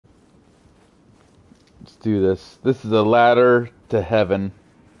Let's do this. This is a ladder to heaven.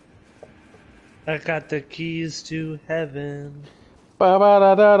 I got the keys to heaven. Ba ba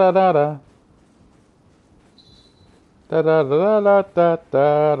da da da da da. Da da da da da da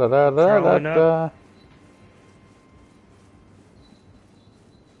da da da da Throwing up. da.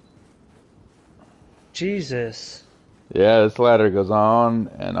 Jesus. Yeah, this ladder goes on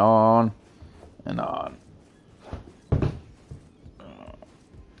and on and on.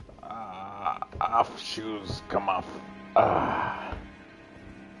 Off shoes, come off.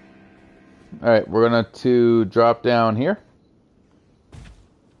 Alright, we're gonna to drop down here.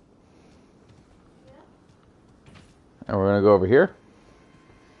 And we're gonna go over here.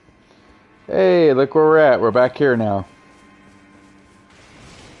 Hey, look where we're at. We're back here now.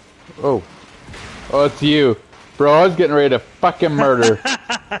 Oh. Oh, it's you. Bro, I was getting ready to fucking murder.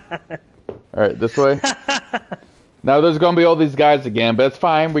 Alright, this way. Now there's gonna be all these guys again, but it's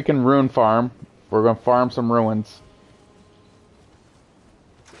fine. We can ruin farm. We're gonna farm some ruins.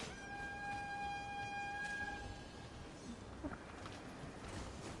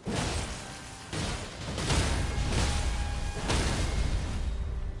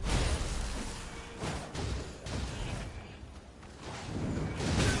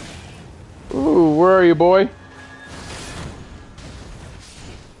 Ooh, where are you, boy?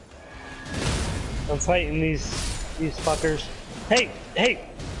 I'm fighting these fuckers.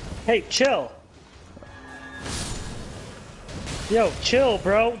 Hey, chill. Yo, chill,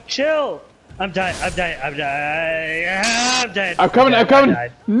 bro, chill. I'm dying. I'm dead. I'm coming.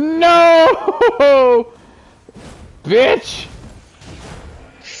 Died. No, bitch.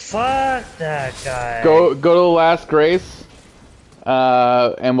 Fuck that guy. Go to the last grace,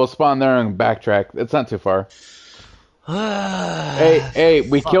 and we'll spawn there and backtrack. It's not too far. hey,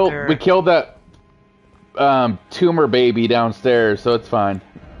 we killed that tumor baby downstairs, so it's fine.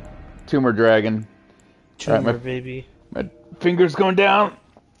 Tumor dragon. Tumor baby. My finger's going down.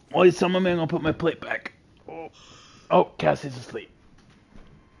 Wait, someone may gonna put my plate back. Oh, Cassie's asleep.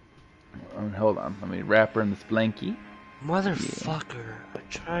 Hold on, let me wrap her in this blankie. Motherfucker! Yeah. I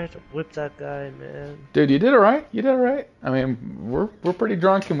tried to whip that guy, man. Dude, you did alright. You did alright. I mean, we're pretty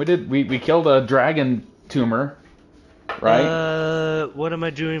drunk, and we killed a dragon tumor, right? What am I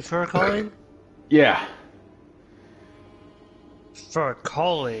doing for a calling? Yeah. For a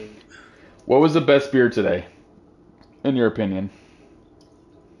calling. What was the best beer today, in your opinion?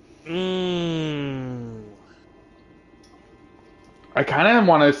 I kind of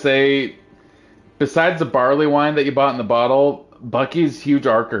want to say, besides the barley wine that you bought in the bottle, Bucky's Huge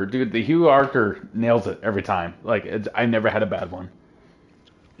Archer. Dude, the Hugh Archer nails it every time. Like, I never had a bad one.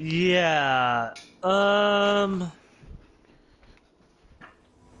 Yeah.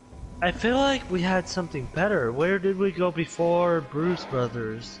 I feel like we had something better. Where did we go before Bruce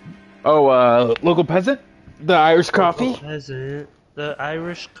Brothers? Oh, Local Peasant? The Irish coffee? Local Peasant. The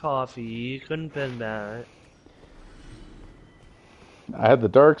Irish coffee. Couldn't been that. I had the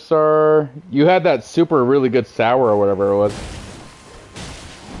Dark Star. You had that super really good sour or whatever it was.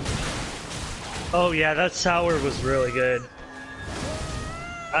 Oh yeah, that sour was really good.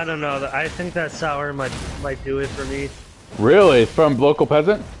 I don't know. I think that sour might do it for me. Really? From Local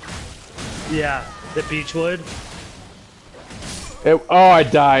Peasant? Yeah, the Beechwood. Oh, I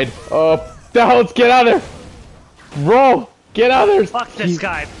died. Oh, let's get out of there. Roll. Get out of there. Fuck this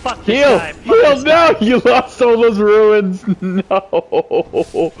guy. Fuck this Heal. guy. Heal. No, you lost all those ruins. No.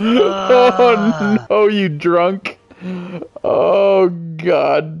 Oh, no, you drunk. Oh,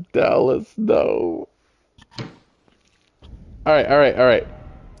 God, Dallas, no. All right.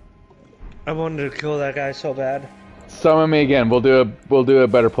 I wanted to kill that guy so bad. Summon me again. We'll do a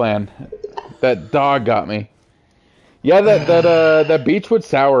better plan. That dog got me. Yeah, that Beechwood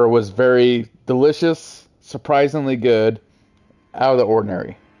sour was very delicious, surprisingly good, out of the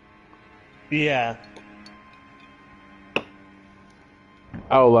ordinary. Yeah.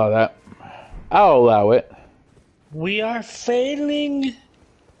 I'll allow that. I'll allow it. We are failing.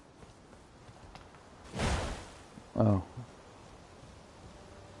 Oh.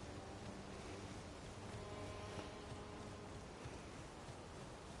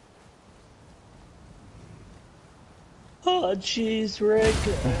 Oh, jeez, Rick.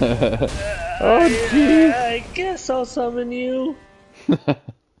 Oh, jeez. I guess I'll summon you.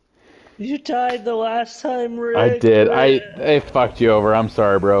 You died the last time, Rick. I did. I fucked you over. I'm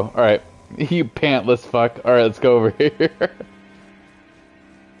sorry, bro. All right. You pantless fuck. All right, let's go over here.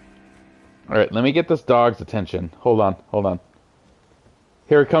 All right, let me get this dog's attention. Hold on.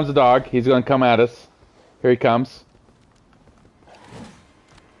 Here comes the dog. He's going to come at us. Here he comes.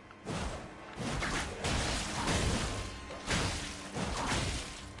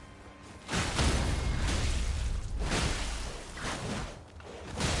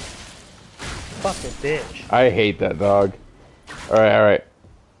 fucking bitch. I hate that dog. Alright, alright.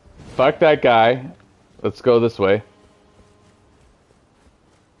 Fuck that guy. Let's go this way.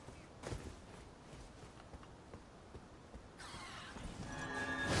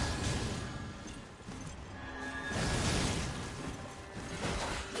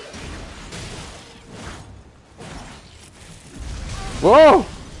 Whoa!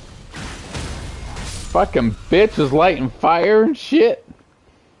 Fucking bitch is lighting fire and shit.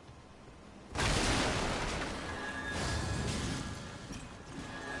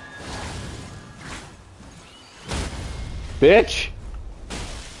 Bitch!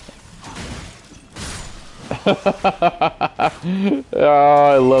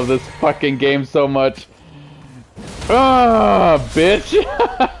 Oh, I love this fucking game so much. Ah, bitch!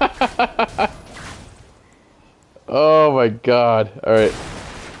 Oh my god. Alright.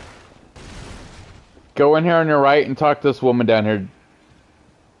 Go in here on your right and talk to this woman down here.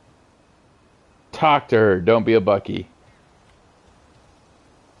 Talk to her. Don't be a Bucky.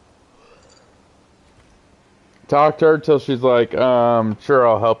 Talk to her till she's like, sure,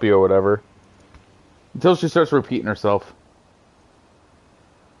 I'll help you or whatever. Until she starts repeating herself.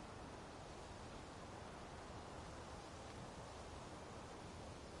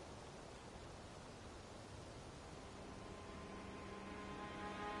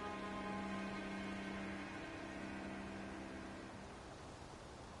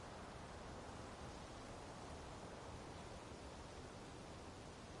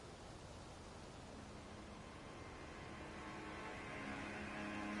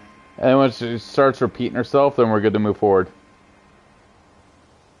 And once she starts repeating herself, then we're good to move forward.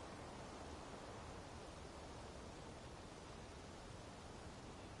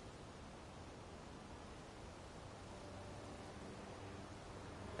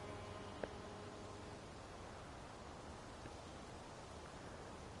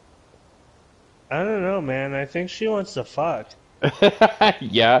 I don't know, man. I think she wants to fuck.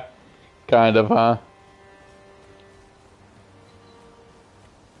 Yeah, kind of, huh?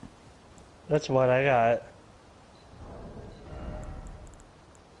 That's what I got.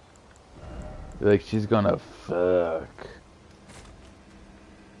 Like, she's gonna fuck.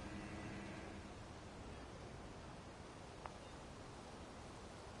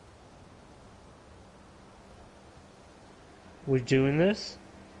 We doing this?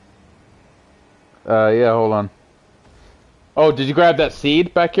 Yeah, hold on. Oh, did you grab that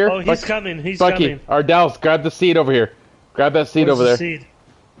seed back here? Oh, he's coming. He's Bucky, coming. Ardell's, grab the seed over here. Grab that seed Where's over the there. seed?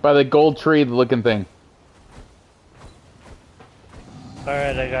 By the gold tree looking thing.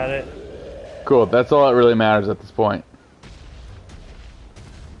 Alright, I got it. Cool, that's all that really matters at this point.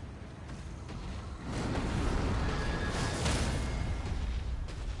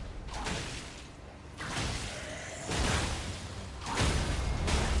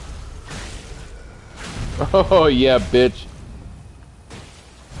 Oh, yeah, bitch.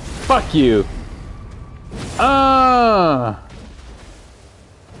 Fuck you. Ah!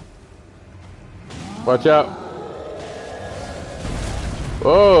 Watch out.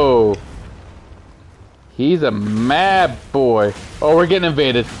 Whoa. He's a mad boy. Oh, we're getting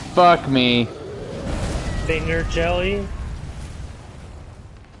invaded. Fuck me. Finger jelly?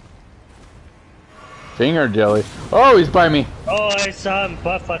 Finger jelly. Oh, he's by me. Oh, I saw him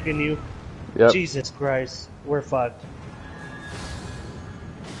butt fucking you. Yep. Jesus Christ. We're fucked.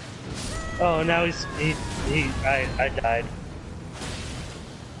 Oh, now I died.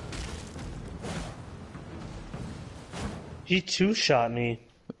 He two-shot me.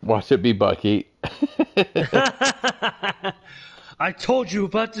 Watch it be Bucky. I told you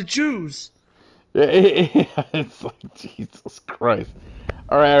about the Jews. It's like, Jesus Christ.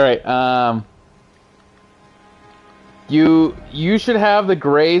 Alright, alright. You should have the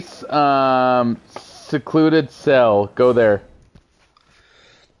Grace secluded cell. Go there.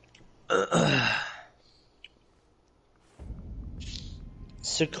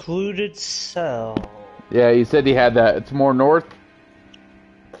 Secluded cell. Yeah, you said he had that. It's more north.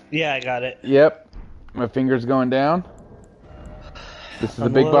 Yeah, I got it. Yep. My finger's going down. This is the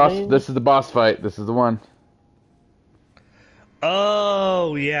big Unloading. boss. This is the boss fight. This is the one.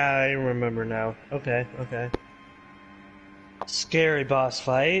 Oh, yeah, I remember now. Okay, okay. Scary boss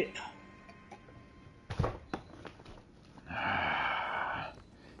fight.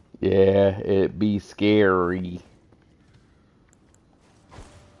 Yeah, it be scary.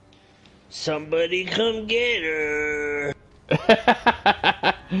 Somebody come get her.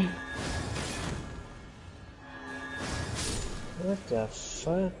 What the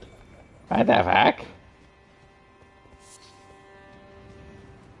fuck? What the fuck?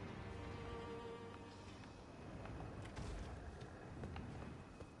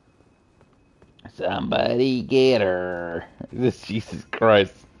 Somebody get her. This Jesus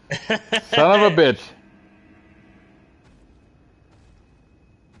Christ. Son of a bitch.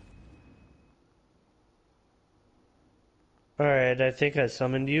 Alright, I think I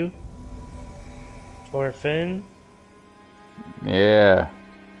summoned you. Orphan. Yeah.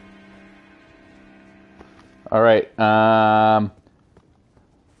 Alright,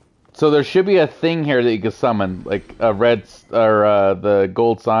 so there should be a thing here that you can summon, like a red, or the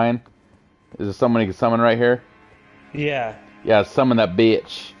gold sign. Is there someone you can summon right here? Yeah. Yeah, summon that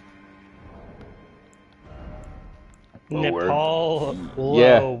bitch. Nepal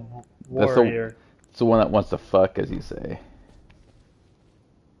Yeah, Low that's Warrior. it's the one that wants to fuck, as you say.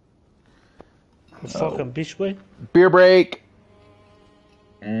 The fucking bitch boy. Beer break!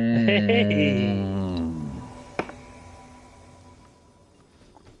 Hey.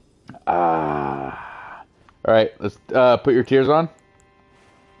 Alright, let's put your tears on.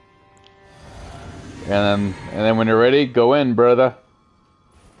 And then when you're ready, go in, brother.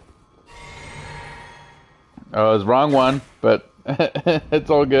 Oh, it was wrong one, but it's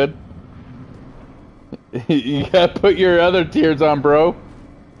all good. You gotta put your other tears on, bro.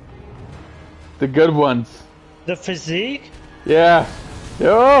 The good ones. The physique? Yeah.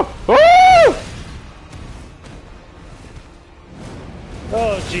 Oh! Oh!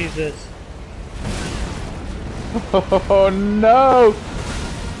 Oh, Jesus. Oh, no!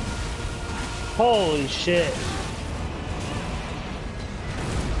 Holy shit.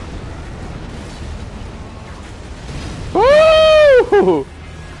 Woo!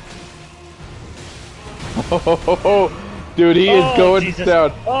 Oh, dude, he is going Jesus.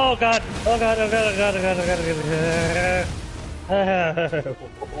 down. Oh god. Oh god. Oh god. Oh god. Oh god. Oh god.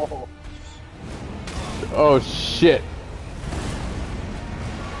 Oh god. Oh shit.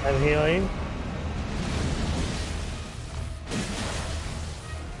 I'm healing.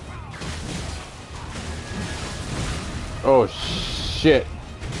 Oh shit.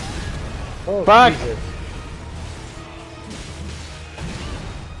 Oh, Fuck! Jesus.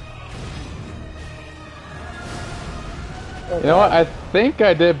 Oh, You know what? I think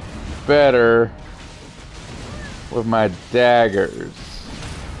I did better with my daggers.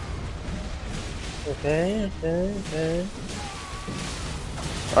 Okay.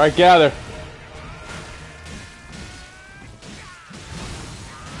 Alright, gather.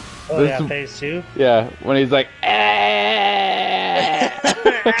 Oh This yeah, is- phase 2. Yeah, when he's like,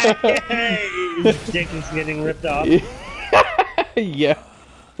 His dick is getting ripped off. yeah.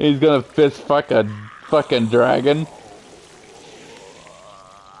 He's gonna fist fuck a fucking dragon.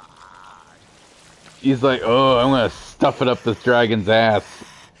 He's like, oh, I'm gonna stuff it up this dragon's ass.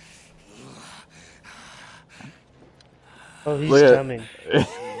 Oh, he's Look at- coming.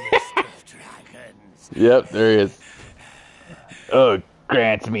 Yep, there he is. Oh,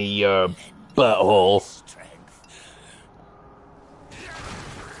 grant me your butthole.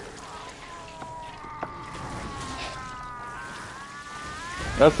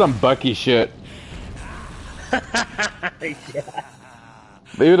 That's some Bucky shit. Yeah.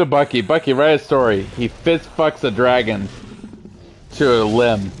 Leave it to Bucky. Bucky, write a story. He fist fucks a dragon to a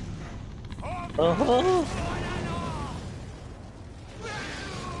limb. Uh-huh.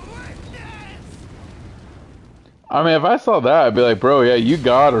 I mean, if I saw that, I'd be like, bro, yeah, you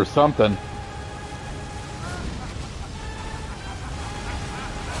God or something.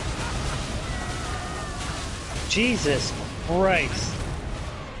 Jesus Christ.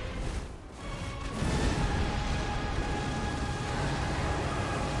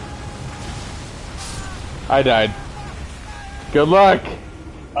 I died. Good luck.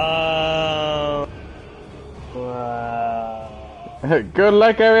 Wow. Good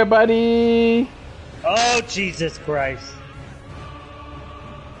luck, everybody. Oh, Jesus Christ.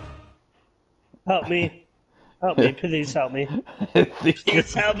 Help me. Help me. Please help me. I think,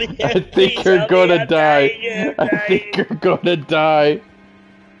 Please help me. I think Please you're help me. gonna I'm die. dying. I'm I think dying. you're gonna die.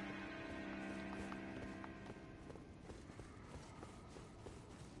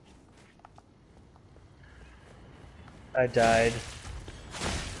 I died.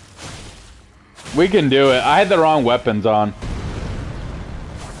 We can do it. I had the wrong weapons on.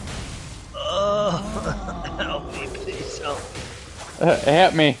 Oh, help me. Please help me.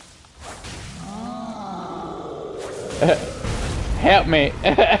 Help me. Help me.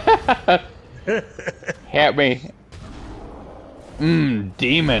 Help me.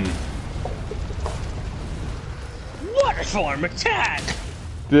 Demon. Waterform attack!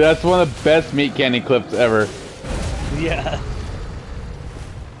 Dude, that's one of the best meat candy clips ever. Yeah.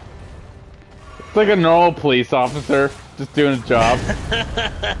 It's like a normal police officer just doing his job.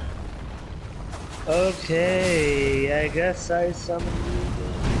 Okay, I guess I summoned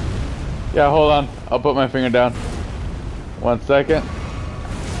you. Yeah, hold on. I'll put my finger down. 1 second.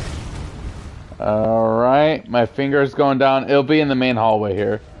 Alright, my finger's going down. It'll be in the main hallway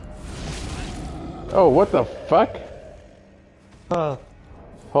here. Oh, what the fuck? Huh.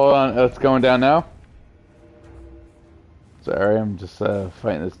 Hold on, it's going down now. Sorry, I'm just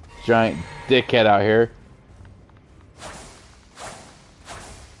fighting this giant dickhead out here.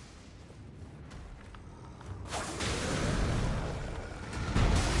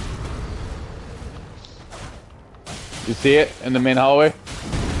 You see it in the main hallway?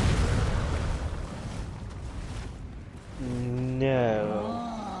 No.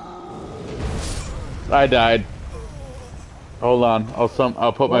 I died. Hold on,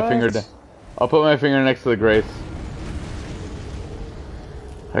 I'll put my finger down. I'll put my finger next to the grace.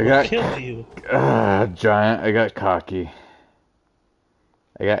 I got killed you. Giant. I got cocky.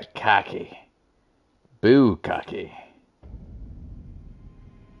 I got cocky. Boo cocky.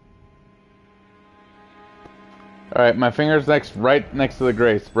 All right, my finger's right next to the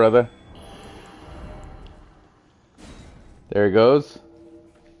grace, brother. There it goes.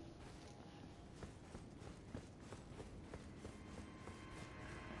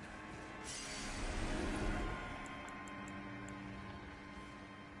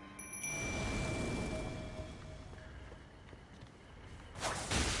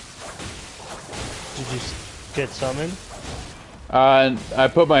 Did you get summoned? I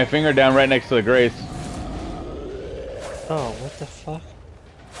put my finger down right next to the grace. Oh, what the fuck?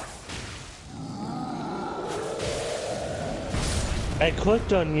 I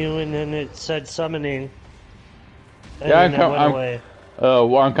clicked on you and then it said summoning. And Yeah, then it went away.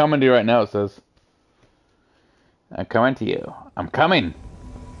 Well, I'm coming to you right now, it says. I'm coming to you. I'm coming.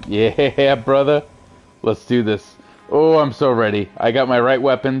 Yeah, brother. Let's do this. Oh, I'm so ready. I got my right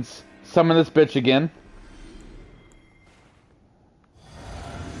weapons. Summon this bitch again.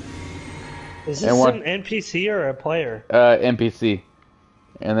 Is this an NPC or a player? NPC.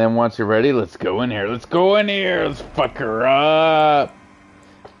 And then once you're ready, let's go in here. Let's go in here. Let's fuck her up.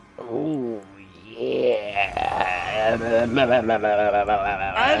 Oh, yeah.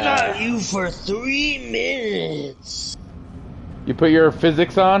 I got you for 3 minutes. You put your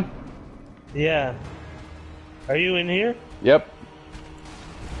physics on? Yeah. Are you in here? Yep.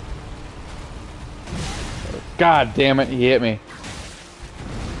 God damn it, he hit me.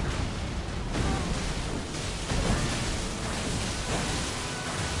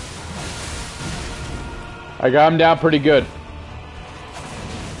 I got him down pretty good.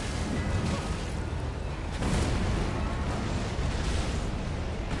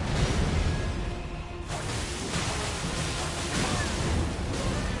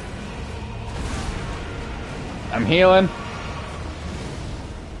 I'm healing.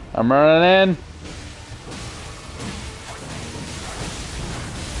 I'm running in.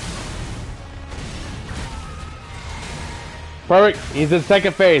 Perfect. He's in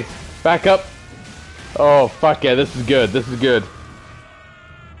second phase. Back up. Oh, fuck yeah. This is good. This is good.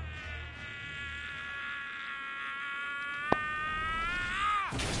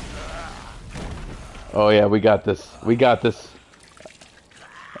 Oh, yeah. We got this. We got this.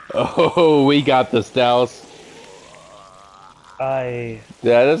 Oh, we got this, Dallas. Yeah, it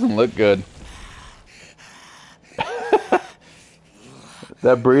doesn't look good.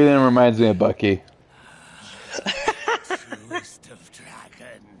 That breathing reminds me of Bucky. Truest of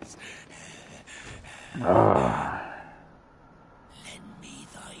dragons. Lend me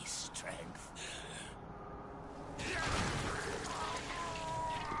thy strength.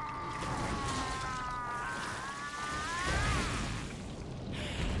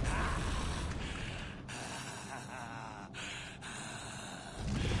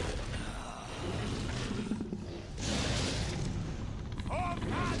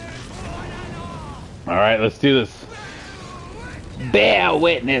 Alright, let's do this. Bear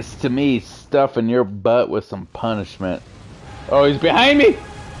witness to me stuffing your butt with some punishment. Oh, he's behind me!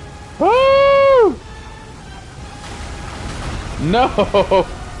 Woo! No!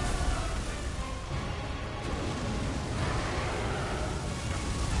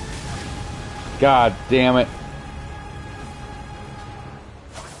 God damn it.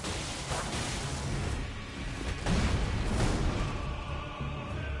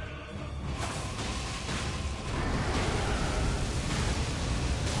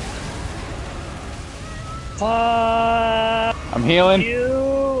 Fuck I'm healing.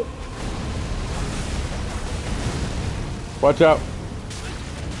 you! Watch out.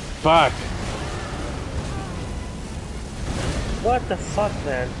 Fuck. What the fuck,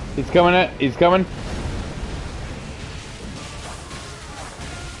 man? He's coming in. He's coming.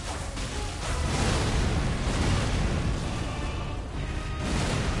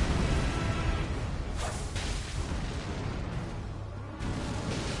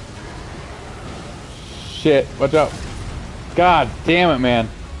 shit. Watch out. God damn it, man.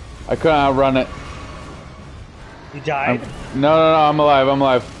 I couldn't outrun it. You died? No, I'm alive. I'm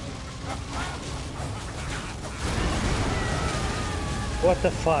alive. What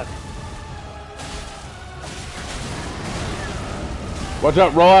the fuck? Watch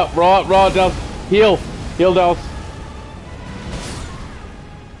out. Roll out, Dels. Heal, Dels.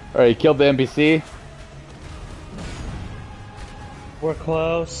 Alright, you killed the NPC. We're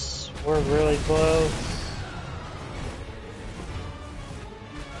close. We're really close.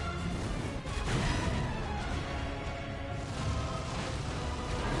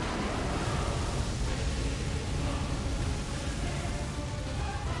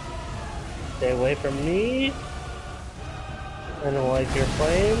 Stay away from me. I don't like your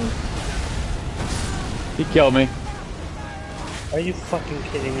flame. He killed me. Are you fucking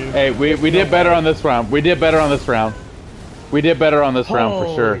kidding me? Hey, we did better on this round. We did better on this round. We did better on this round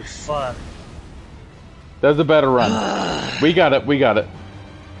for sure. Holy fuck. That was a better run. We got it. We got it.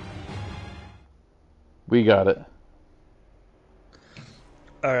 We got it.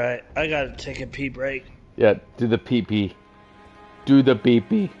 Alright, I gotta take a pee break. Yeah, do the PP. Do the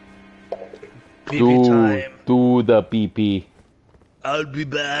PP. PP time. Do the PP. I'll be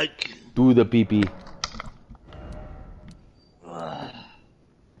back. Do the PP.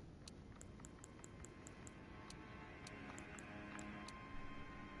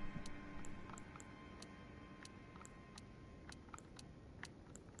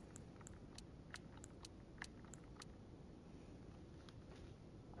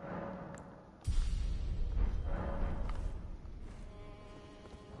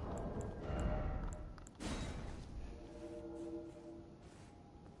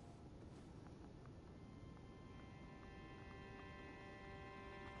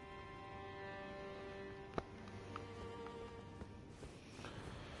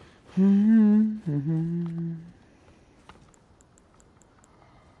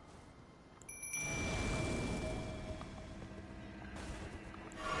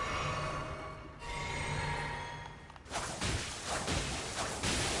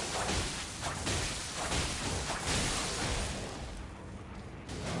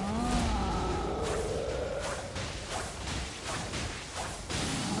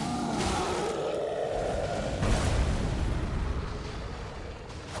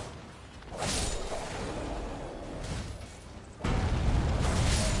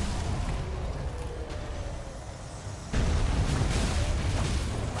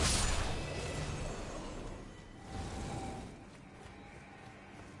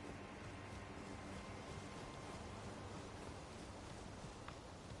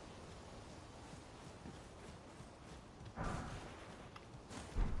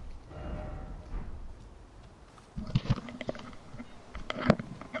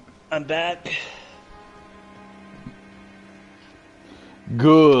 I'm back.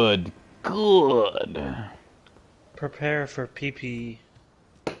 Good. Good. Prepare for PP.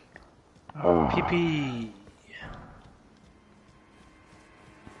 Oh. PP.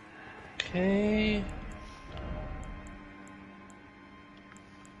 Okay.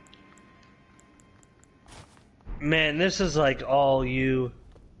 Man, this is like all you.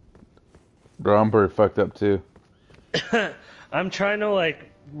 Bro, I'm pretty fucked up too. I'm trying to like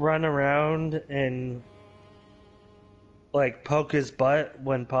run around and like poke his butt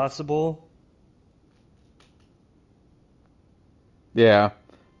when possible. Yeah.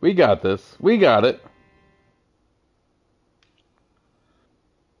 We got this. We got it.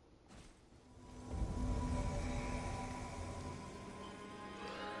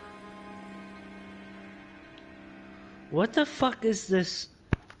 What the fuck is this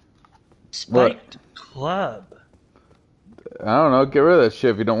spiked club? I don't know. Get rid of that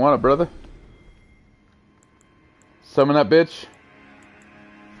shit if you don't want it, brother. Summon that bitch.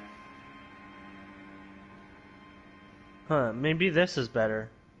 Huh, maybe this is better.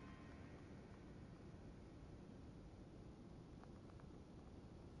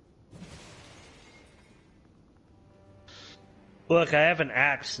 Look, I have an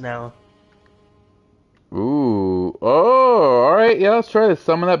axe now. Ooh. Oh, alright. Yeah, let's try this.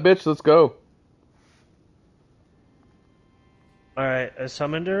 Summon that bitch. Let's go. Alright, I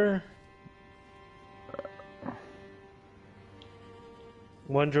summoned her.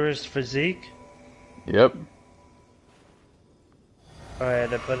 Wondrous physique. Yep.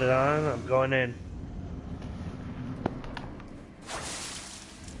 Alright, I put it on. I'm going in.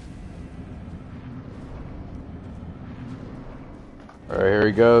 Alright, here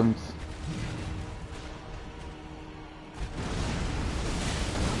he comes.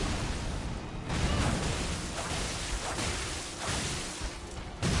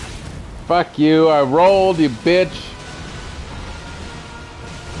 Fuck you, I rolled, you bitch.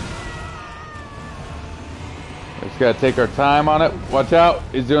 Just gotta take our time on it. Watch out,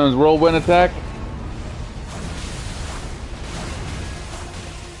 he's doing his whirlwind attack.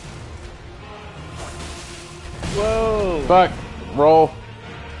 Whoa! Fuck, roll.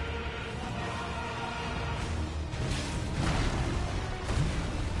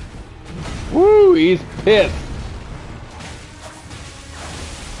 Woo, he's pissed.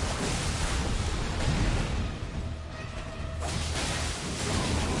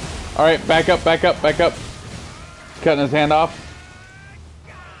 Alright, back up, back up, back up. Cutting his hand off.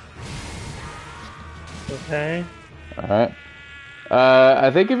 Okay. Alright. I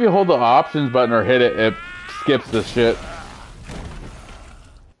think if you hold the options button or hit it, it skips this shit.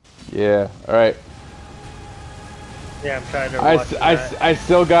 Yeah, alright. Yeah, I'm trying to watch that. I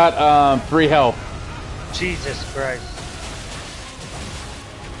still got 3 health. Jesus Christ.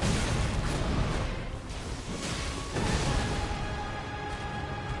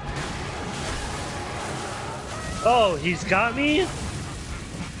 Oh, he's got me?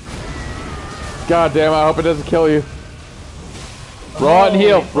 God damn, I hope it doesn't kill you. Roll out and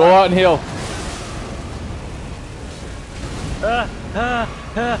heal. Roll out and heal.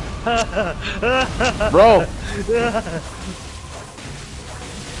 Roll.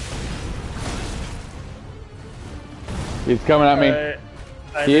 He's coming at me.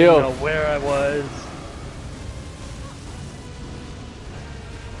 I Heal. didn't know where I was.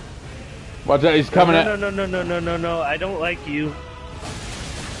 Watch out, he's coming at. No, I don't like you.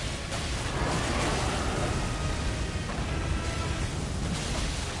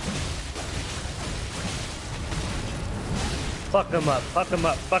 Fuck him up, fuck him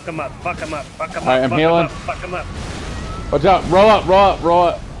up, fuck him up, fuck him up, fuck him up. Alright, I'm fuck healing. Him up, fuck him up. Watch out, roll up, roll up, roll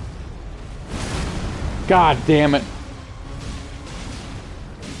up. God damn it.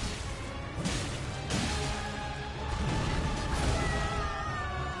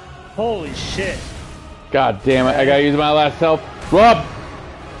 Holy shit. God damn it, I gotta use my last health. Roll up.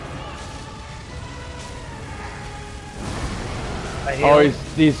 Oh,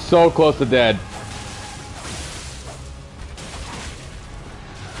 he's so close to dead.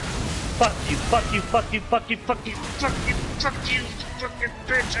 Fuck you, fuck you, fuck you, fuck you, fuck you, fuck you, fuck you, fucking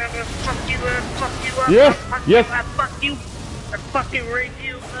bitch, I'm gonna fuck you up, fuck you up, Yes, fuck yes. you, I fuck you, I fucking rape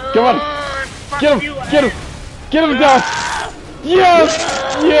you. Come on, Fuck get him, you, get him, get him down. Yes,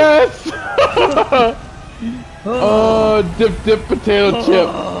 yes. Oh, dip potato chip.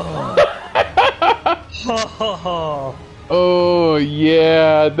 Oh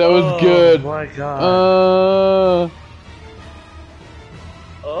yeah, that was good. Oh my god.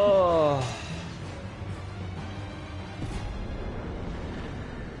 Oh.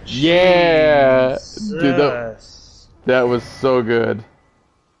 Yeah, dude, Jesus. that was so good.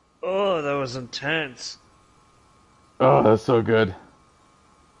 Oh, that was intense. Oh, that's so good.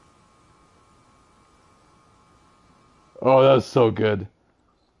 Oh, that was so good.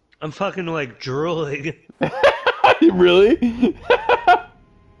 I'm fucking like drooling. Really?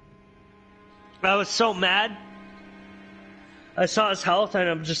 I was so mad. I saw his health and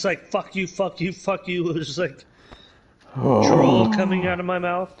I'm just like, fuck you, fuck you, fuck you. It was just like drool coming out of my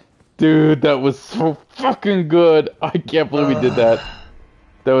mouth. Dude, that was so fucking good. I can't believe we did that.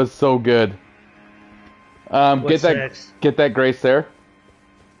 That was so good. What's next? Get that Grace there.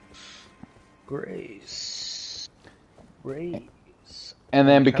 Grace. Grace. And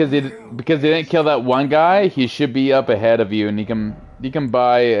then because they didn't kill that one guy, he should be up ahead of you, and you can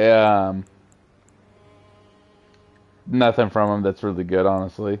buy nothing from him that's really good,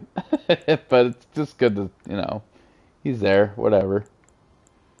 honestly. But it's just good to, you know, he's there, whatever.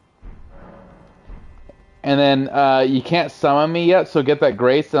 And then you can't summon me yet, so get that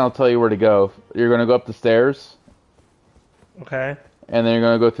Grace, and I'll tell you where to go. You're gonna go up the stairs, Okay. and then you're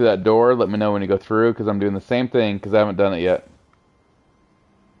gonna go through that door. Let me know when you go through, because I'm doing the same thing, because I haven't done it yet.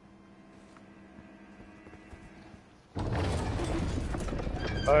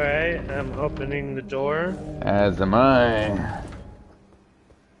 Alright, I'm opening the door. As am I.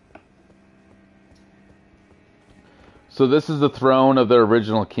 So this is the throne of the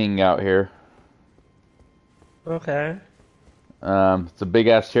original king out here. Okay. It's a big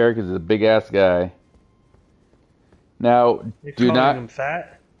ass chair because it's a big ass guy. Now, You're do calling not. him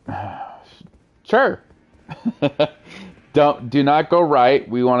fat? Sure. Do not go right.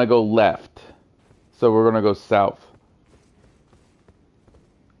 We want to go left. So we're gonna go south.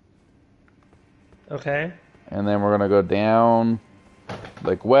 Okay. And then we're gonna go down,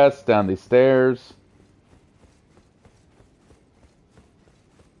 like west, down these stairs.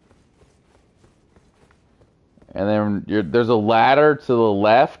 And then there's a ladder to the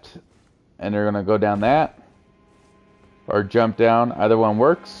left and you're gonna go down that. Or jump down. Either one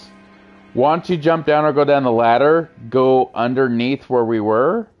works. Once you jump down or go down the ladder, go underneath where we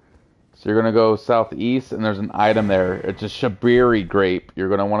were. So you're gonna go southeast, and there's an item there. It's a Shabiri grape. You're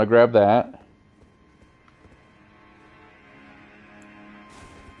gonna want to grab that.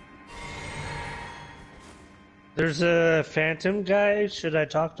 There's a phantom guy. Should I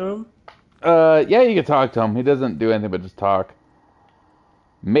talk to him? Yeah, you can talk to him. He doesn't do anything but just talk.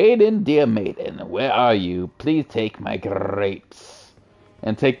 Maiden, dear maiden, where are you? Please take my grapes.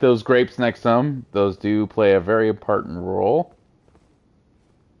 And take those grapes next to him. Those do play a very important role.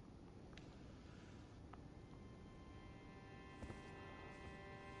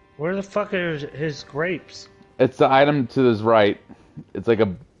 Where the fuck are his grapes? It's the item to his right. It's like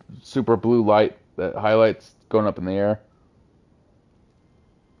a super blue light that highlights going up in the air.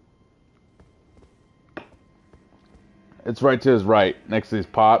 It's right to his right, next to these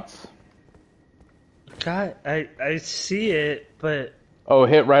pots. God, I see it, but Oh,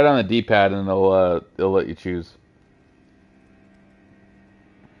 hit right on the D-pad and it'll let you choose.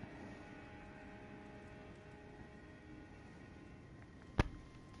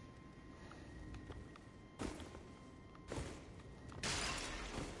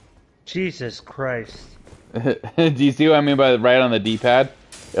 Jesus Christ. Do you see what I mean by right on the D-pad?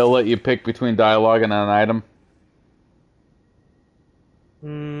 It'll let you pick between dialogue and an item.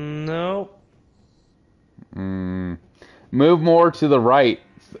 No. Move more to the right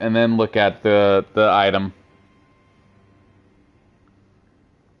and then look at the item.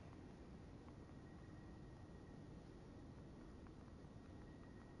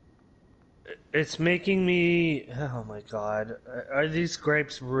 It's making me... Oh my god. Are these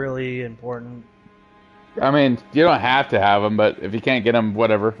grapes really important? I mean, you don't have to have them, but if you can't get them,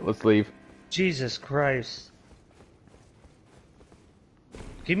 whatever. Let's leave. Jesus Christ.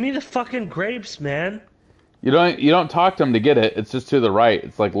 Give me the fucking grapes, man. You don't talk to them to get it. It's just to the right.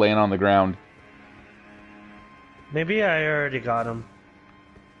 It's like laying on the ground. Maybe I already got them.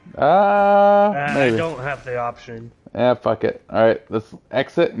 Maybe. I don't have the option. Yeah, fuck it. Alright, let's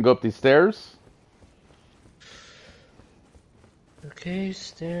exit and go up these stairs. Okay,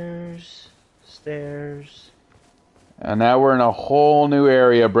 stairs. Stairs. And now we're in a whole new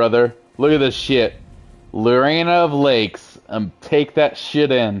area, brother. Look at this shit. Lorena of Lakes. Take that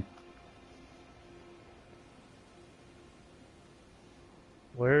shit in.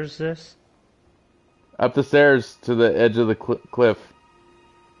 Where's this? Up the stairs to the edge of the cliff.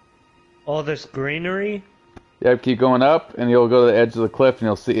 All this greenery? Yep, keep going up, and you'll go to the edge of the cliff, and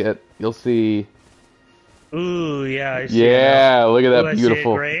you'll see it. You'll see... Ooh, yeah, I see it Yeah, look at now. that Ooh, I see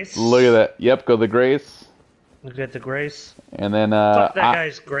beautiful... it, Grace? Look at that. Yep, go to the Grace. Look at the grace. And then, Fuck that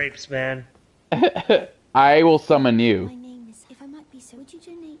guy's grapes, man. I will summon you. My name is. If I might be so, would you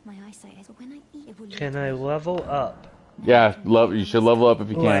donate my eyesight? As when I eat, it will. Can I level up? Yeah, you should level up if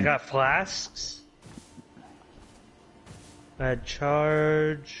you Ooh, I can. got flasks. Add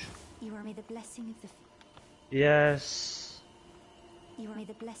charge. You are may the blessing of the. Yes. You are may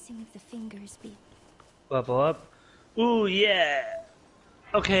the blessing of the fingers be. Level up. Ooh, yeah.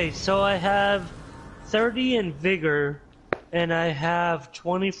 Okay, so I have 30 in vigor, and I have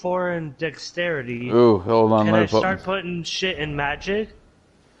 24 in dexterity. Ooh, hold on. Can I start putting shit in magic?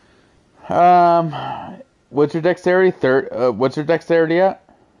 What's your dexterity? What's your dexterity at?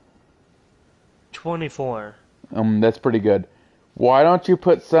 24. That's pretty good. Why don't you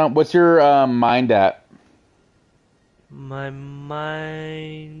put some... What's your mind at? My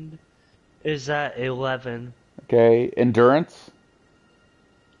mind is at 11. Okay, endurance?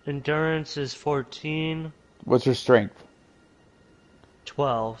 Endurance is 14. What's your strength?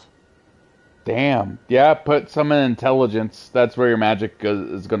 12. Damn. Yeah, put some in intelligence. That's where your magic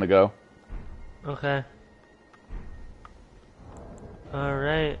is gonna go. Okay.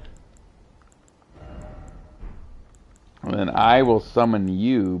 Alright. And then I will summon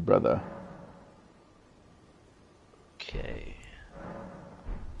you, brother. Okay.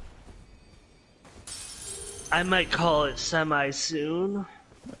 I might call it semi soon.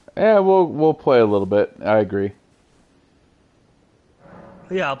 Yeah, we'll play a little bit. I agree.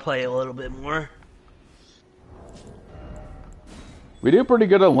 Yeah, I'll play a little bit more. We do pretty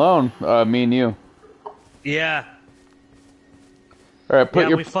good alone, me and you. Yeah. Alright,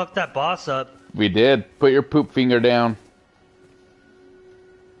 We fucked that boss up. We did. Put your poop finger down.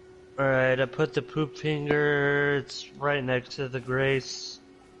 Alright, I put the poop finger. It's right next to the grace.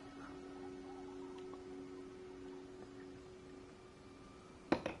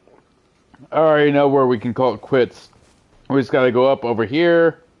 I already know where we can call it quits. We just gotta go up over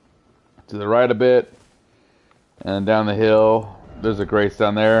here, to the right a bit, and down the hill, There's a grace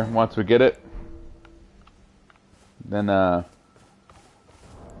down there. Once we get it, then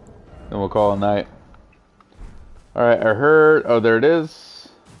we'll call it a night. All right, I heard. Oh, there it is.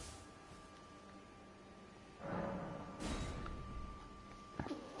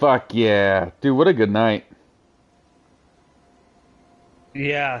 Fuck yeah, dude! What a good night.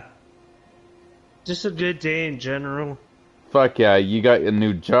 Yeah. Just a good day in general. Fuck yeah, you got a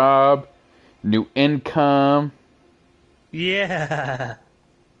new job, new income. Yeah.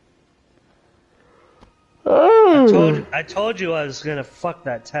 Oh. I told you I was gonna fuck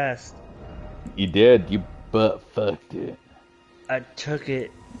that test. You did. You butt fucked it. I took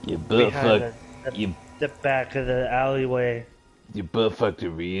it You butt behind fucked. You the back of the alleyway. butt fucked it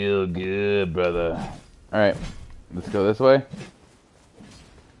real good, brother. All right, let's go this way.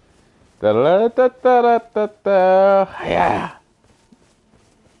 Da da da da da da da. Yeah.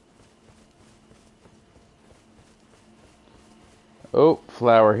 Oh,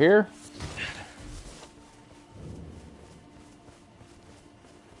 flower here.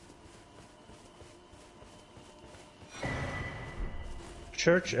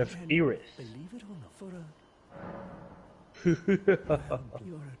 Church of Erith. Believe it or not,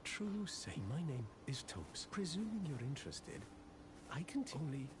 you're a true saint. My name is Topes. Presuming you're interested, I can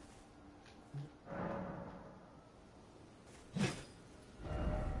only.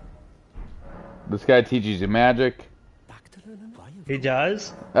 This guy teaches you magic. Back to learn He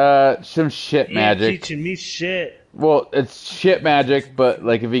does? Some shit He ain't magic. teaching me shit. Well, it's shit magic, but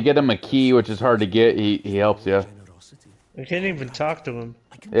like if you get him a key, which is hard to get, he helps you. generosity. I can't even talk to him.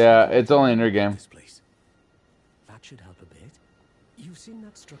 I can Yeah, tell you it's only in your about game. this place. That should help a bit. You've seen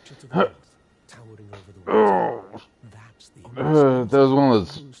that structure to the north, towering over the water. That's the That was one of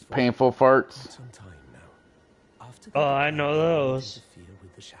those painful farts. some time now. After Oh, I know those. interfere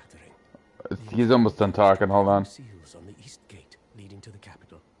with the shattering. He's almost done talking. Hold on. Seals on the east gate leading to the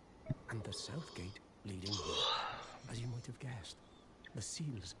capital, and the south gate leading north. As you might have guessed, the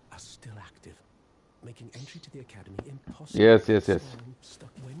seals are still active, making entry to the academy impossible. Yes. Stuck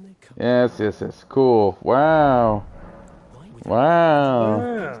when they come. Yes. Cool. Wow.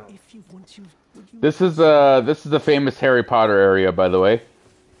 Wow. If you want to, would you This is the famous Harry Potter area, by the way.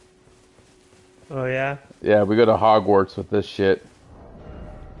 Oh, yeah? Yeah, we go to Hogwarts with this shit.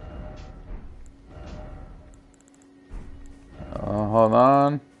 Hold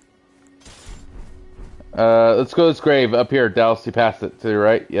on. Let's go to this grave up here, Dallas. You passed it to the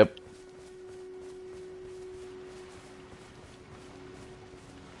right. Yep.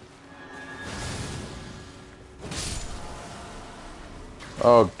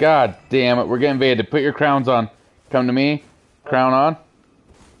 Oh, god damn it. We're getting invaded. Put your crowns on. Come to me. Crown on.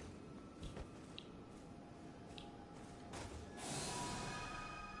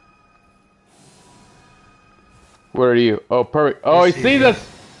 Where are you? Oh, perfect. Oh, he sees us!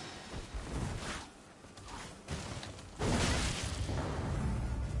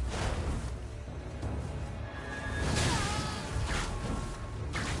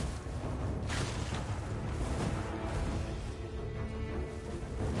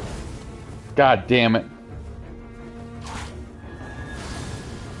 God damn it.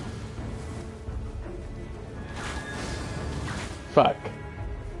 Fuck.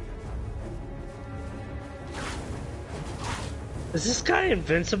 Is this guy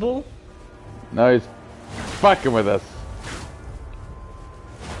invincible? No, he's fucking with us.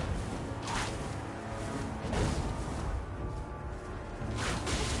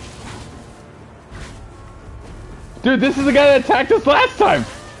 Dude, this is the guy that attacked us last time!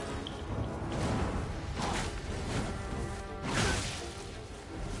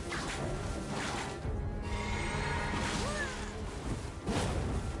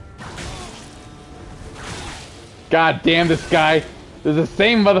 God damn this guy. There's the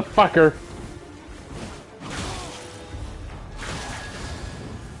same motherfucker.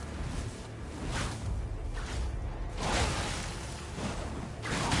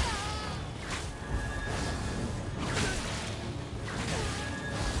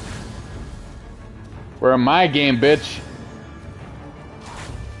 We're in my game, bitch.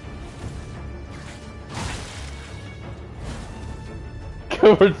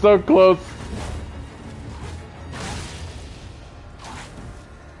 We're so close.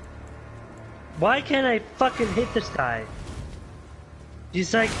 Why can't I fucking hit this guy?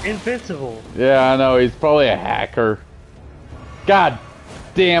 He's like invincible. Yeah, I know. He's probably a hacker. God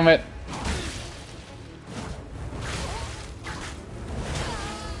damn it.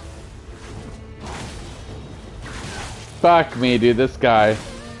 Fuck me, dude. This guy.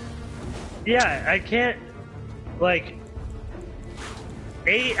 Yeah, I can't, like,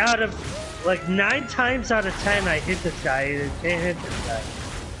 8 out of, like 9 times out of 10 I hit this guy and I can't hit this guy.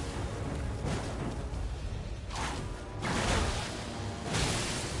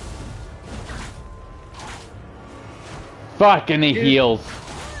 Fuck, and he heals.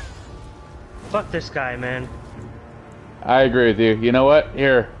 Fuck this guy, man. I agree with you. You know what?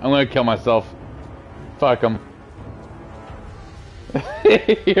 Here, I'm gonna kill myself. Fuck him.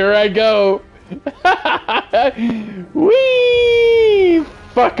 Here I go. Whee!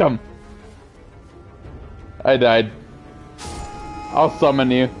 Fuck him. I died. I'll summon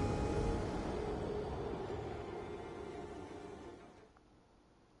you.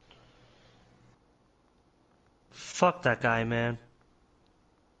 Fuck that guy, man.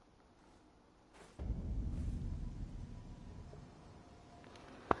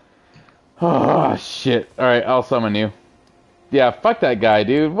 Oh, shit. Alright, I'll summon you. Yeah, fuck that guy,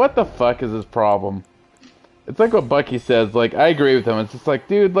 dude. What the fuck is his problem? It's like what Bucky says, like, I agree with him. It's just like,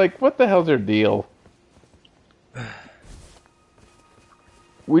 dude, like, what the hell's your deal?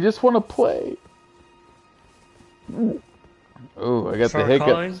 We just want to play. Oh, I got the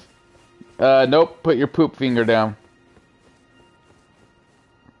hiccups. Calling? Nope, put your poop finger down.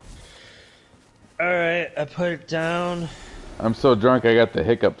 Alright, I put it down. I'm so drunk I got the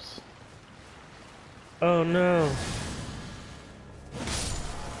hiccups. Oh no.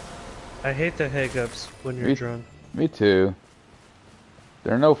 I hate the hiccups when you're drunk. Me too.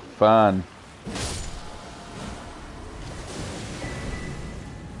 They're no fun.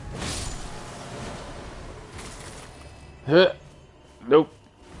 Nope.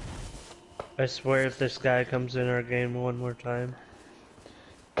 I swear if this guy comes in our game one more time.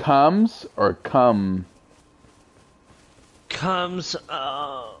 Comes or come? Comes,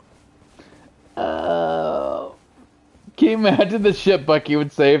 Can you imagine the shit Bucky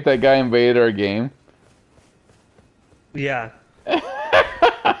would say if that guy invaded our game? Yeah.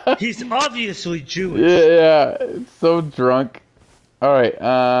 He's obviously Jewish. Yeah, it's so drunk. Alright,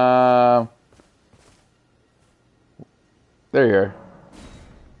 there you are.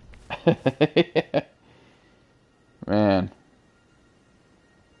 Man.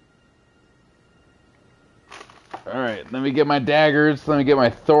 Alright, let me get my daggers. Let me get my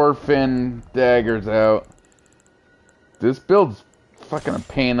Thorfinn daggers out. This build's fucking a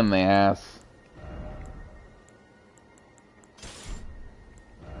pain in the ass.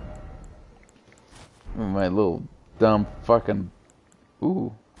 My little dumb fucking...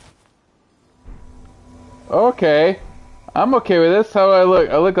 Ooh. Okay. I'm okay with this. How do I look?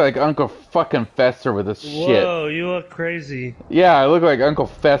 I look like Uncle fucking Fester with this shit. Whoa, you look crazy. Yeah, I look like Uncle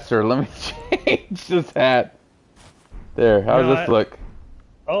Fester. Let me change this hat. There, how does this look?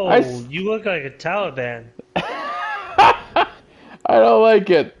 Oh, you look like a Taliban. I don't like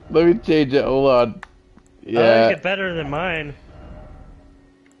it. Let me change it. Hold on. Yeah. I like it better than mine.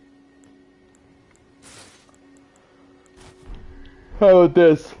 How about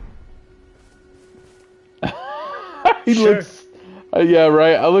this? He Sure. looks... yeah,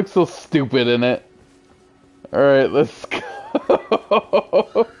 right. I look so stupid in it. Alright, let's go.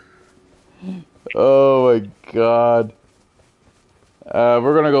 Oh my god.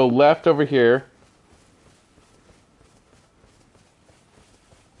 We're gonna go left over here.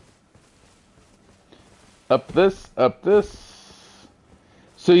 Up this, up this.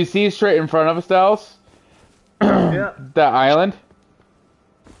 So you see straight in front of us, Dallas? Yeah. That island?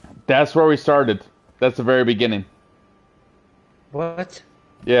 That's where we started. That's the very beginning. What?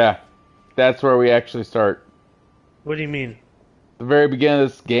 Yeah. That's where we actually start. What do you mean? The very beginning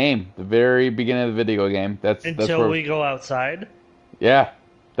of this game. The very beginning of the video game. That's Until where we go outside? Yeah.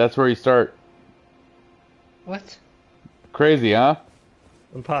 That's where you start. What? Crazy, huh?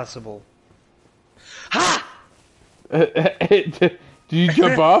 Impossible. Ha! Did you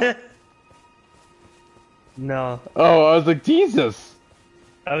jump off? No. Oh, I was like, Jesus.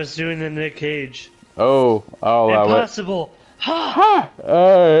 I was doing the Nick Cage. Oh, I'll allow it. Impossible. Ha! Ha!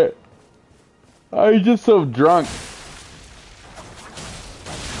 Alright. I'm just so drunk.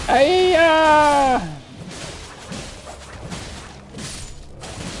 Ayya!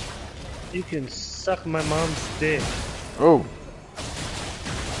 You can suck my mom's dick. Oh.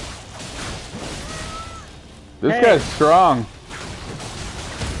 This Hey. guy's strong.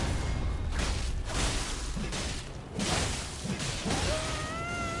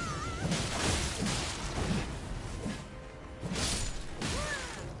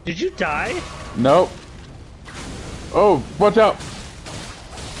 Did you die? Nope. Oh, watch out.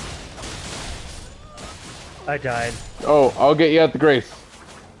 I died. Oh, I'll get you at the grace.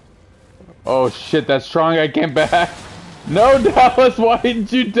 Oh shit, that's strong. I came back. No, Dallas, why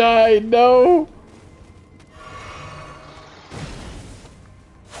didn't you die? No.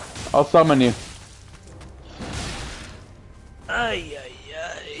 I'll summon you. Ay, ay,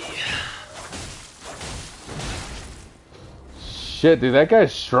 ay. Shit, dude, that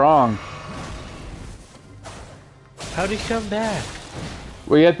guy's strong. How'd he come back?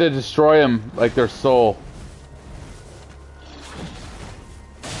 We have to destroy him like their soul.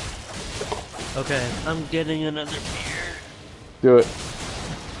 Okay, I'm getting another beer. Do it.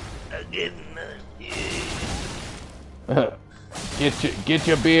 I'm getting another beer. Get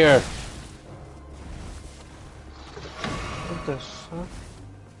your beer. What the fuck?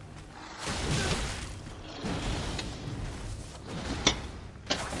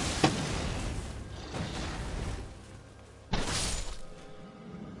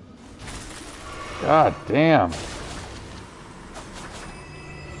 God damn.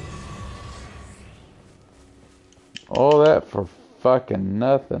 All that for fucking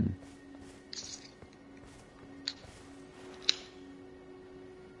nothing.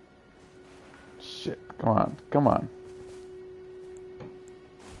 Shit, come on, come on.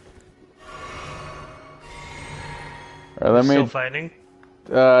 Alright, let me. Still fighting?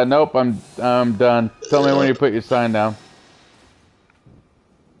 Nope, I'm done. Tell me when you put your sign down.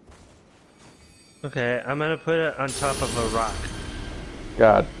 Okay, I'm gonna put it on top of a rock.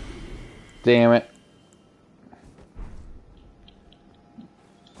 God damn it.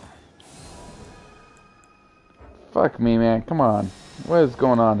 Fuck me, man. Come on. What is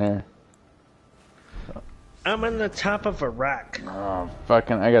going on here? I'm on the top of a rock. Oh,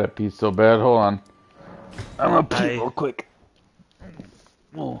 fucking, I gotta pee so bad. Hold on. I'm gonna pee real quick.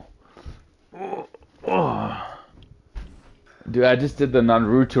 Oh. Oh. Oh. Dude, I just did the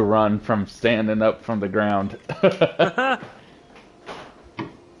Naruto run from standing up from the ground.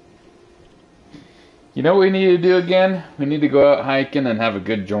 You know what we need to do again? We need to go out hiking and have a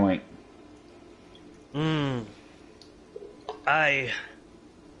good joint. I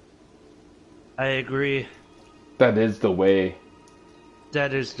agree. That is the way.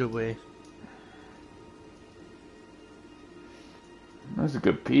 That is the way. That's a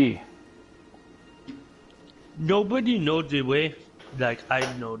good pee. Nobody knows the way like I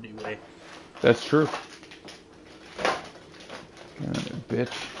know the way. That's true.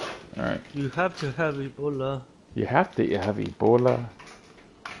 Bitch. Alright. You have to have Ebola. You have to have Ebola.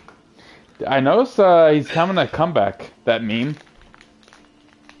 I noticed he's having a comeback, that meme.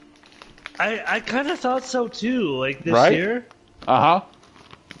 I kind of thought so too, like this Right? year. Uh-huh.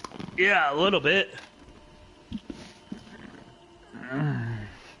 Yeah, a little bit.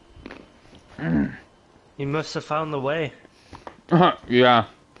 He must have found the way. Yeah.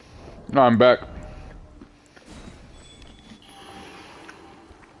 No, I'm back.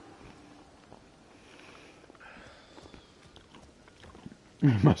 He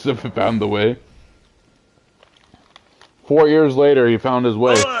must have found the way. 4 years later, he found his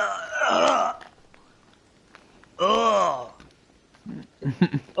way. Oh.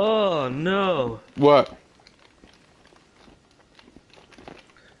 Oh no. What?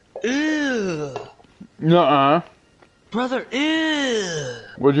 Ew. Nuh-uh. Brother, ew.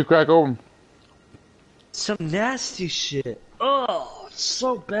 What'd you crack open? Some nasty shit. Oh, it's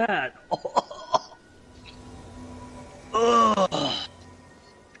so bad. Oh.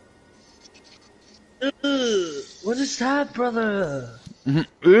 Ew. What is that, brother?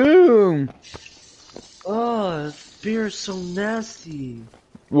 Ew. Oh, this beer is so nasty.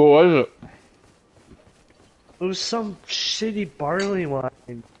 What was it? It was some shitty barley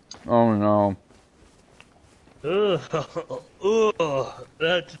wine. Oh no. Ugh. Ugh.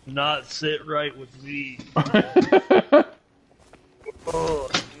 That did not sit right with me. Oh,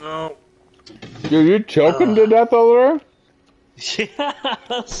 no. Dude, you choking to death over Yeah,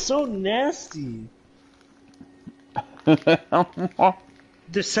 that's so nasty. there?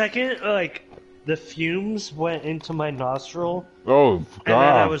 The second, like, the fumes went into my nostril, Oh, and then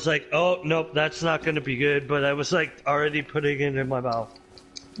I God. was like, oh, nope, that's not gonna be good, but I was, like, already putting it in my mouth.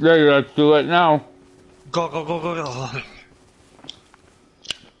 Yeah, let's do it now. Go, go, go, go, go.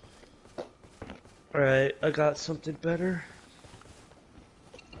 Alright, I got something better.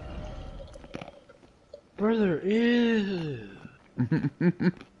 Brother, ew.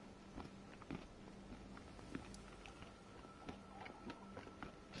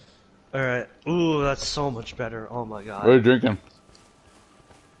 Alright. Ooh, that's so much better. Oh my god. What are you drinking?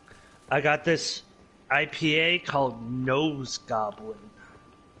 I got this IPA called Nose Goblin.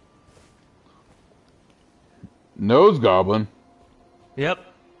 Nose Goblin? Yep.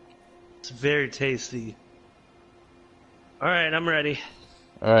 It's very tasty. Alright, I'm ready.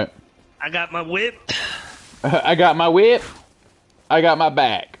 Alright. I got my whip. I got my whip. I got my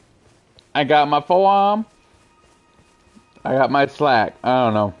back. I got my forearm. I got my slack. I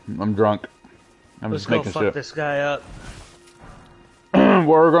don't know. I'm drunk. I'm Let's just go making fuck shit. this guy up. Well,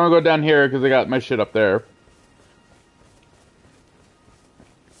 we're gonna go down here because I got my shit up there.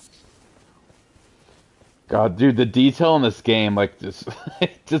 God, dude, the detail in this game, like, just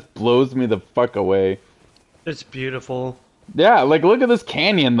it just blows me the fuck away. It's beautiful. Yeah, like, look at this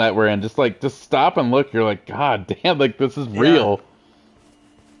canyon that we're in. Just stop and look. You're like, God damn, like, this is Yeah. real.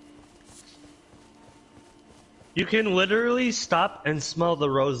 You can literally stop and smell the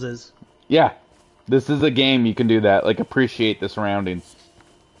roses. Yeah, this is a game you can do that. Like, appreciate the surroundings.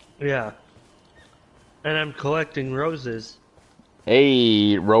 Yeah. And I'm collecting roses.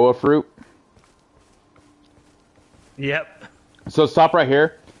 Hey, row of fruit. Yep. So stop right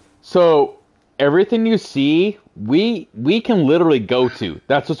here. So everything you see, we can literally go to.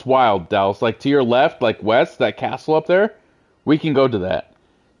 That's what's wild, Dallas. Like to your left, like west, that castle up there, we can go to that.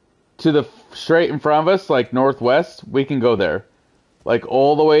 To the straight in front of us, like northwest, we can go there. Like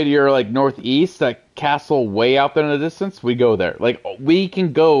all the way to your like northeast, that castle way out there in the distance, we go there. Like we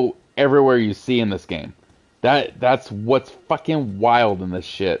can go everywhere you see in this game. That's what's fucking wild in this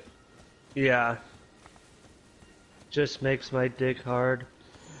shit. Yeah. Just makes my dick hard.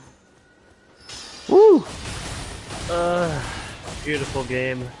 Woo! Beautiful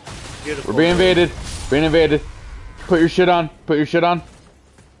game. Beautiful. We're being game. invaded. Being invaded. Put your shit on. Put your shit on.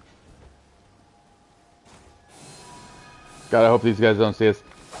 God, I hope these guys don't see us.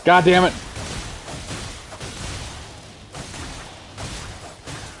 God damn it.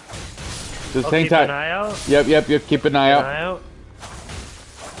 Just I'll hang keep tight. an eye out. Yep. Keep an eye An out. eye out.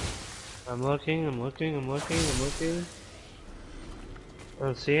 I'm looking. I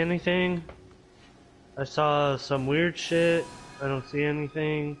don't see anything. I saw some weird shit. I don't see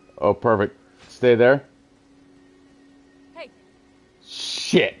anything. Oh, perfect. Stay there. Hey,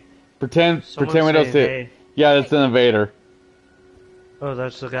 Shit. Pretend Someone we don't say see it. hey. Yeah, that's an invader. Oh,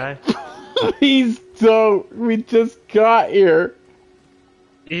 that's the guy? Please don't. We just got here.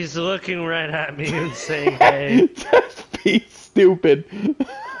 He's looking right at me and saying hey. Just be stupid.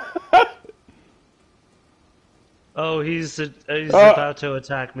 Oh, he's about to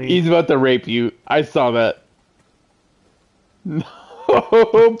attack me. He's about to rape you. I saw that.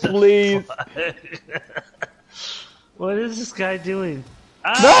 No, please. What is this guy doing?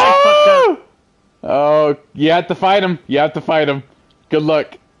 Ah, No! I fucked up. Oh, you have to fight him. You have to fight him. Good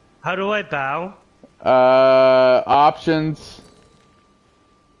luck. How do I bow? Options.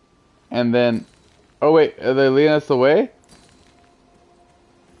 And then... Oh, wait. Are they leading us away?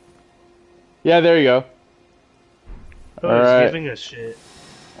 Yeah, there you go. Oh, All he's right. giving us shit.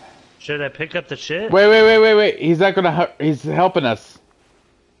 Should I pick up the shit? Wait. He's not gonna... He's helping us.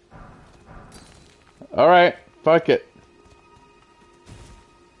 Alright. Fuck it.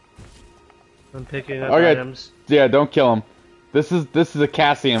 I'm picking up Okay. items. Yeah, don't kill him. This is a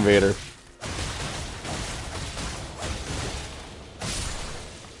Cassie invader.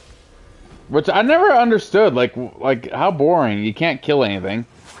 Which I never understood. Like how boring. You can't kill anything.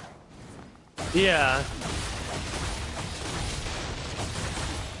 Yeah.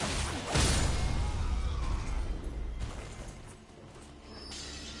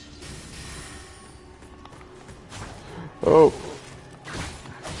 Oh.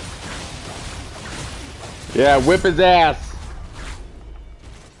 Yeah, whip his ass.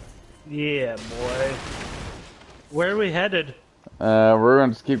 Yeah, boy. Where are we headed? We're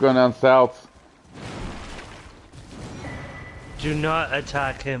gonna just keep going down south. Do not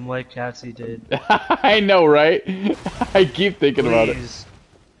attack him like Cassie did. I know, right? I keep thinking about it. Please.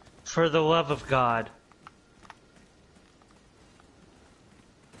 For the love of God.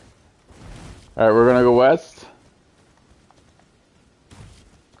 Alright, we're gonna go west.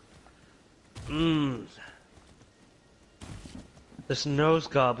 Mmm. This nose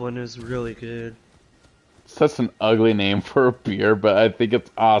goblin is really good. Such an ugly name for a beer, but I think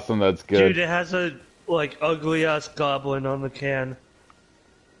it's awesome. That's good. Dude, it has a, like, ugly ass goblin on the can.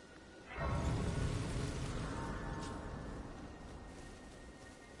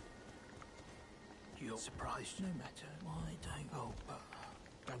 You're surprised no matter why don't oh,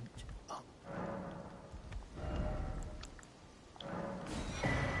 don't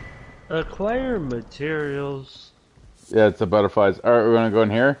Acquire materials. Yeah, it's the butterflies. Alright, we're gonna go in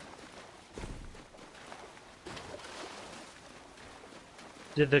here.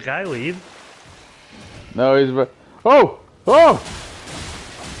 Did the guy leave? No, he's... Oh! Oh!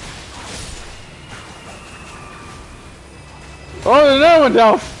 Oh, there's another one,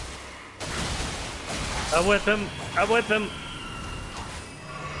 Dallas! I'm with him. I'm with him.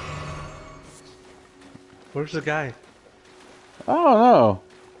 Where's the guy? I don't know.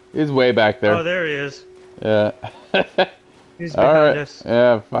 He's way back there. Oh, there he is. Yeah. He's behind us.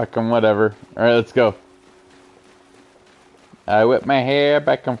 Yeah, fuck him, whatever. Alright, let's go. I whip my hair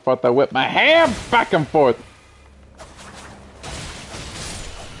back and forth. I whip my hair back and forth.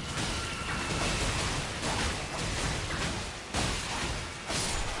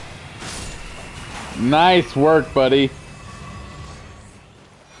 Nice work, buddy.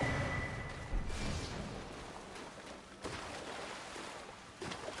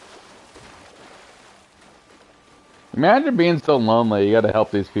 Imagine being so lonely. You gotta help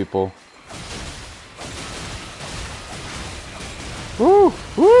these people. Woo!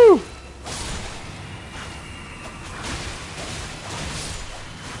 Woo!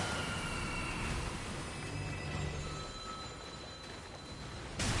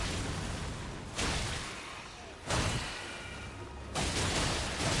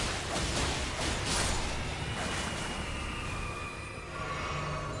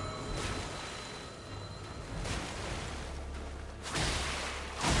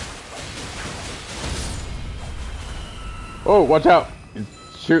 Oh, watch out! He's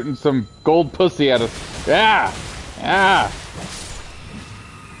shooting some gold pussy at us. Yeah! Yeah!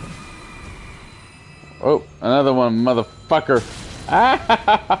 Oh, another one, motherfucker.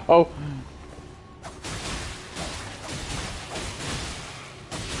 Ah! Oh.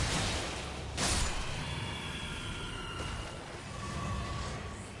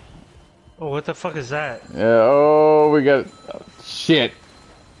 Oh, what the fuck is that? Yeah, oh, we got... shit.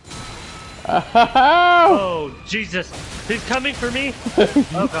 Oh, Jesus. He's coming for me?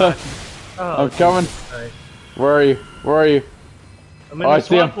 Oh, God. Oh, I'm coming. Christ. Where are you? Where are you? I'm in I the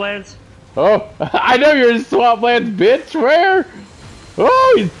see him. swamplands. Oh, I know you're in Swamplands, bitch. Where?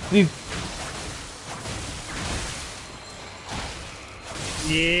 Oh, he's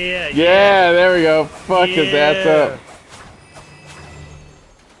Yeah, there we go. Fuck his ass up.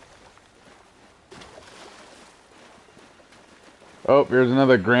 Oh, here's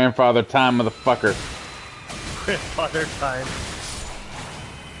another grandfather time, motherfucker. Grandfather time.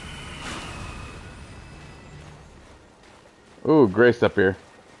 Ooh, Grace up here.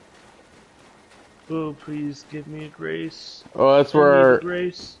 Oh, please give me a grace. Oh, that's I need a where...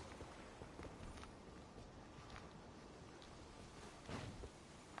 grace.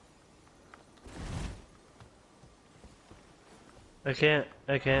 I can't.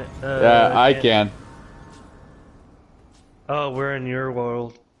 Yeah, I can. Oh, we're in your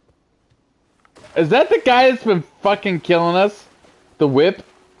world. Is that the guy that's been fucking killing us? The whip?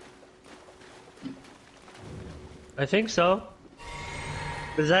 I think so.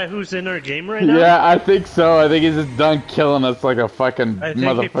 Is that who's in our game right now? Yeah, I think so. I think he's just done killing us like a fucking I think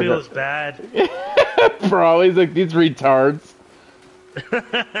motherfucker. he feels bad. Bro, he's like these retards.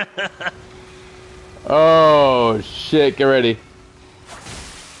 Oh shit, get ready.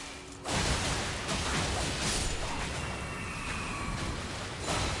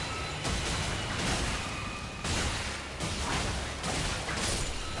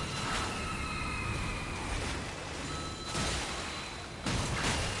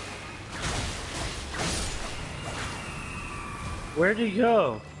 Where'd he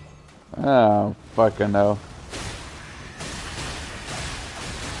go? Oh, fucking no.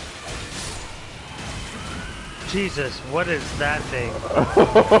 Jesus, what is that thing?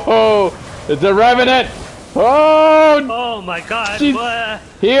 Oh, it's a revenant! Oh! Oh my God! Jeez. What?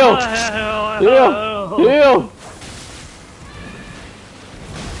 Heal! Oh, Heal! Heal!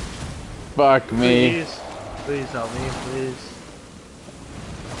 Fuck me. Please help me, please.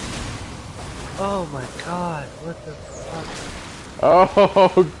 Oh my God! What the fuck?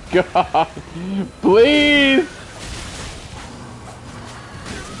 Oh god! Please!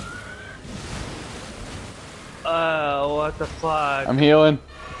 What the fuck? I'm healing.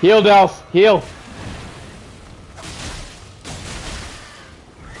 Heal, Dals! Heal!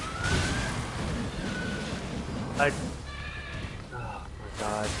 Oh my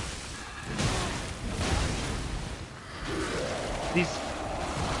God. These...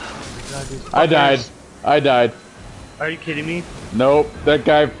 Oh my God, these I died. fuckers. I died. Are you kidding me? Nope. That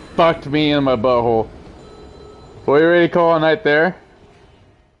guy fucked me in my butthole. Well, you ready to call a night there?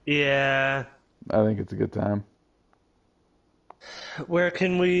 Yeah. I think it's a good time. Where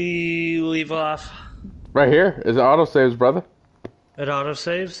can we leave off? Right here is autosaves, brother. At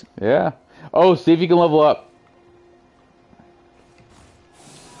autosaves? Yeah. Oh, see if you can level up.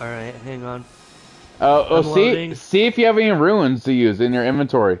 Alright, hang on. Oh, see loading. see if you have any runes to use in your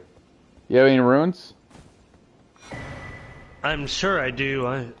inventory. You have any runes? I'm sure I do.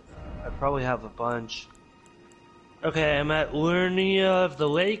 I probably have a bunch. Okay, I'm at Liurnia of the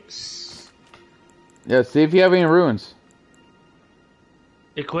Lakes. Yeah, see if you have any runes.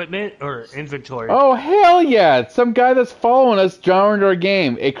 Equipment or inventory? Oh, hell yeah! Some guy that's following us joined our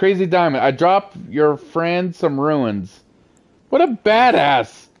game. A crazy diamond. I dropped your friend some ruins. What a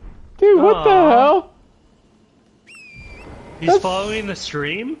badass! Dude, what the Aw. hell? He's That's- following the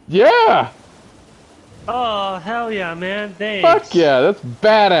stream? Yeah! Oh, hell yeah, man. Thanks. Fuck yeah, that's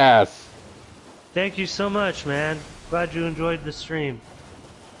badass! Thank you so much, man. Glad you enjoyed the stream.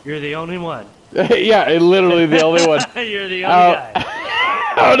 You're the only one. Yeah, literally the only one. You're the only guy.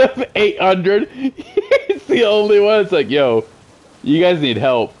 Out of 800, he's the only one. It's like, yo, you guys need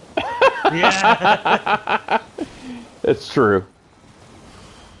help. Yeah. It's true.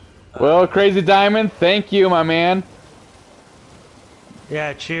 Well, Crazy Diamond, thank you, my man.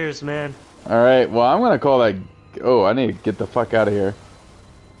 Yeah, cheers, man. Alright, well, I'm gonna call that... Oh, I need to get the fuck out of here.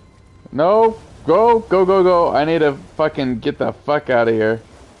 No, go. I need to fucking get the fuck out of here.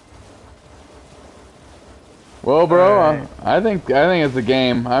 Well, bro, Alright. I think it's a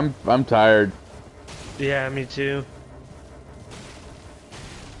game. I'm tired. Yeah, me too.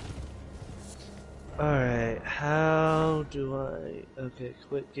 Alright, how do I... Okay,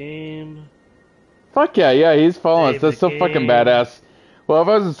 quit game. Fuck yeah, he's following us. Save That's the so fucking game. badass. Well, if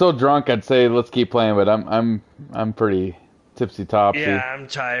I wasn't so drunk, I'd say let's keep playing, but I'm pretty tipsy topsy. Yeah, I'm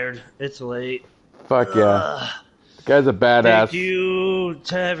tired. It's late. Fuck yeah. The guy's a badass. Thank you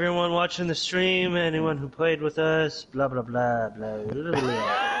to everyone watching the stream, anyone who played with us, blah blah blah blah blah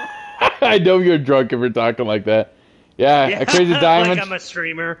blah. I know you're drunk if you're talking like that. Yeah, a Crazy Diamond. Like I'm a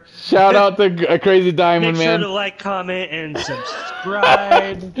streamer. Shout out to a Crazy Diamond, Make sure man. to like, comment, and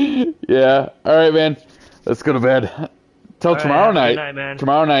subscribe. Yeah. All right, man. Let's go to bed. Till right, tomorrow have a night. good night, man.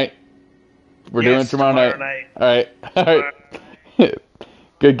 Tomorrow night. We're doing Yes, tomorrow night. night. All right. All right.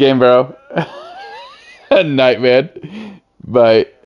 Good game, bro. Night, man. Bye.